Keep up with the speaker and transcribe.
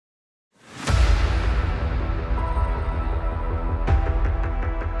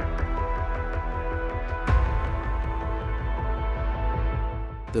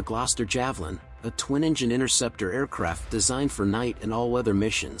The Gloster Javelin, a twin-engine interceptor aircraft designed for night and all-weather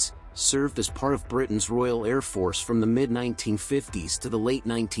missions, served as part of Britain's Royal Air Force from the mid-1950s to the late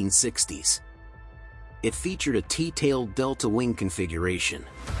 1960s. It featured a T-tailed delta wing configuration.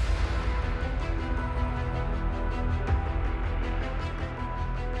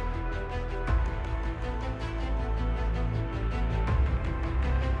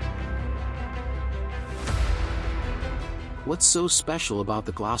 What's so special about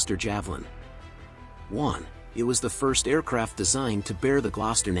the Gloster Javelin? 1. It was the first aircraft designed to bear the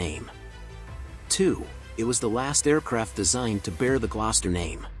Gloster name. 2. It was the last aircraft designed to bear the Gloster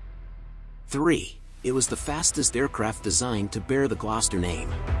name. 3. It was the fastest aircraft designed to bear the Gloster name.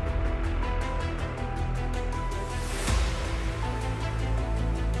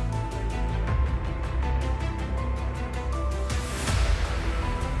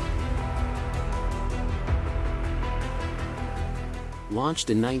 Launched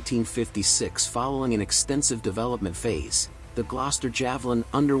in 1956 following an extensive development phase, the Gloster Javelin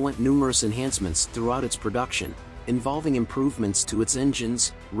underwent numerous enhancements throughout its production, involving improvements to its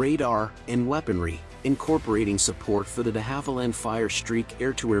engines, radar, and weaponry, incorporating support for the de Havilland Fire Streak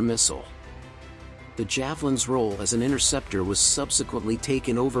air-to-air missile. The Javelin's role as an interceptor was subsequently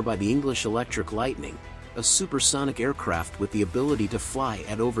taken over by the English Electric Lightning, a supersonic aircraft with the ability to fly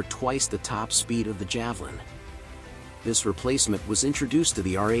at over twice the top speed of the Javelin. This replacement was introduced to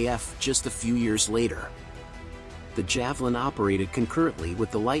the RAF just a few years later. The Javelin operated concurrently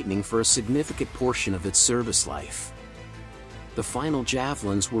with the Lightning for a significant portion of its service life. The final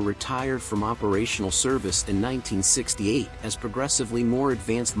Javelins were retired from operational service in 1968 as progressively more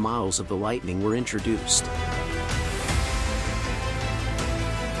advanced models of the Lightning were introduced.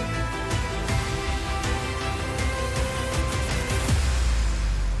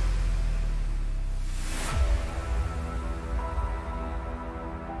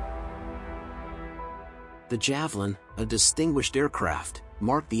 The Javelin, a distinguished aircraft,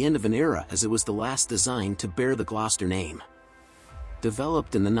 marked the end of an era as it was the last designed to bear the Gloster name.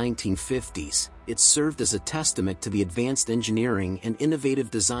 Developed in the 1950s, it served as a testament to the advanced engineering and innovative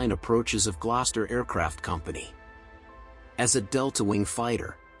design approaches of Gloster Aircraft Company. As a delta-wing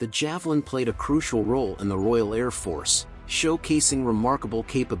fighter, the Javelin played a crucial role in the Royal Air Force, showcasing remarkable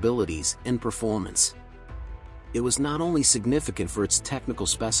capabilities and performance. It was not only significant for its technical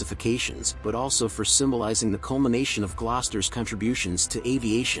specifications but also for symbolizing the culmination of Gloster's contributions to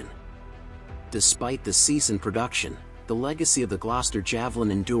aviation. Despite the cease in production, the legacy of the Gloster Javelin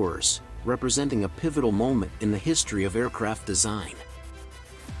endures, representing a pivotal moment in the history of aircraft design.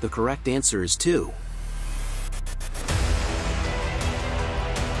 The correct answer is 2.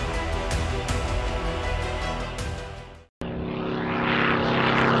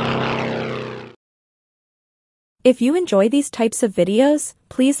 If you enjoy these types of videos,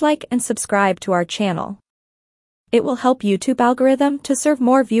 please like and subscribe to our channel. It will help YouTube algorithm to serve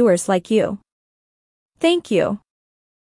more viewers like you. Thank you.